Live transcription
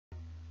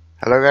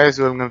Hello guys,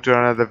 welcome to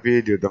another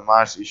video. The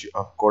March issue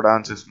of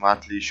Kodansha's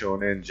monthly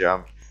Shonen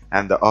Jump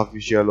and the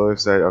official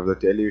website of the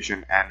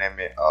television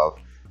anime of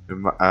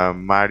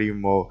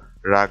Marimo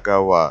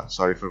Ragawa.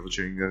 Sorry for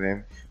butchering the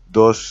name.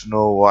 Those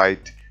Snow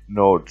White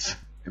notes.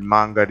 The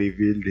manga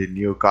revealed the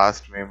new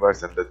cast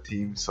members and the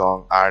theme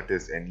song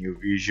artist, a new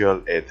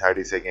visual, a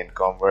 30-second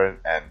cover,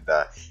 and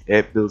the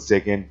April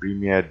 2nd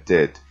premiere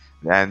date.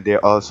 And they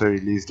also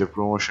released a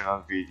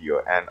promotional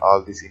video, and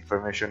all this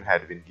information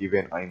had been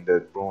given in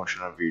the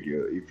promotional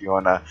video. If you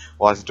wanna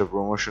watch the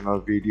promotional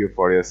video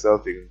for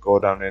yourself, you can go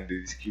down in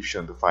the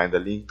description to find the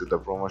link to the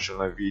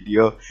promotional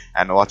video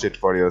and watch it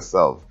for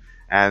yourself.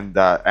 And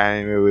the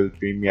anime will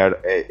premiere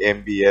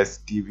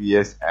MBS,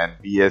 TBS and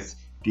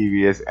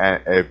BS-TBS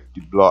and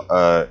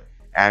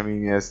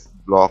Animeism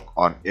block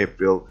on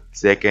April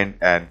 2nd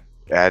and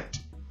at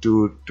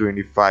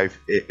 2:25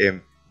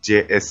 a.m.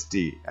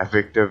 JST,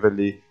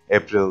 effectively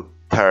April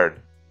 3rd.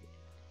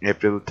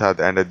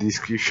 And the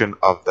description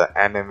of the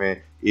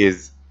anime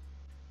is: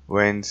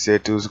 when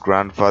Setu's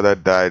grandfather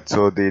died,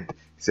 so did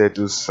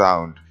Setu's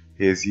sound.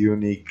 His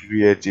unique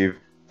creative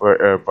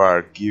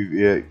part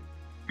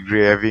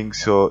grieving,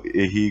 so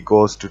he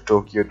goes to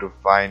Tokyo to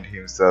find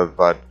himself,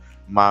 but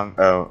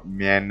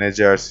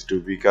manages to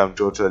become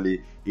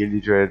totally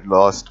illiterate,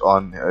 lost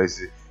on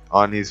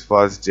his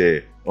first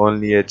day.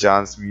 Only a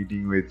chance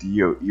meeting with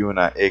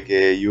Yuna,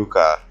 aka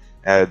Yuka,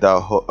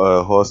 the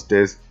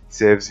hostess,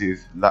 saves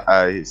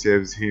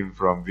him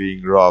from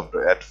being robbed.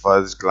 At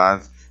first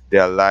glance,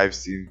 their lives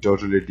seem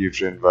totally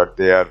different, but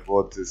they are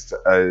both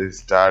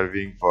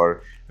starving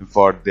for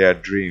their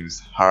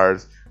dreams.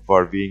 Hers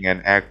for being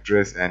an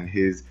actress, and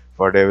his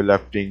for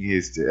developing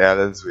his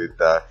talents with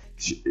the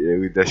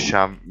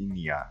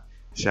Shaminia.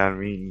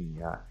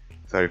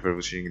 Sorry for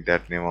butchering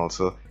that name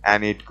also.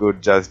 And it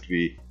could just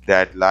be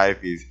that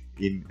life is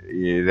in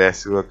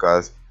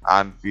Resuka's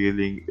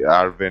unfeeling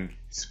urban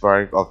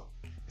spiral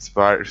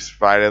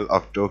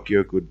of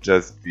Tokyo could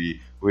just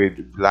be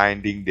with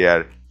binding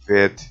their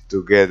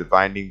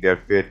binding their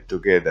fate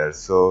together.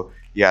 So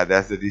yeah,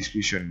 that's the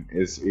description.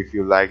 Is if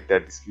you like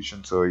that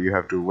description, so you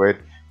have to wait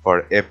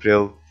for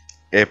April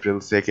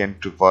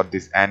 2nd for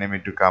this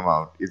anime to come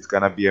out. It's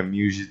gonna be a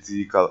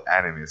musical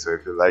anime, so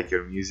if you like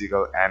your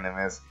musical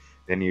animes,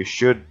 then you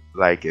should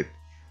like it.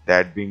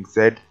 That being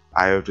said,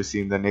 I hope to see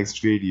you in the next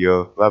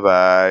video. Bye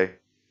bye.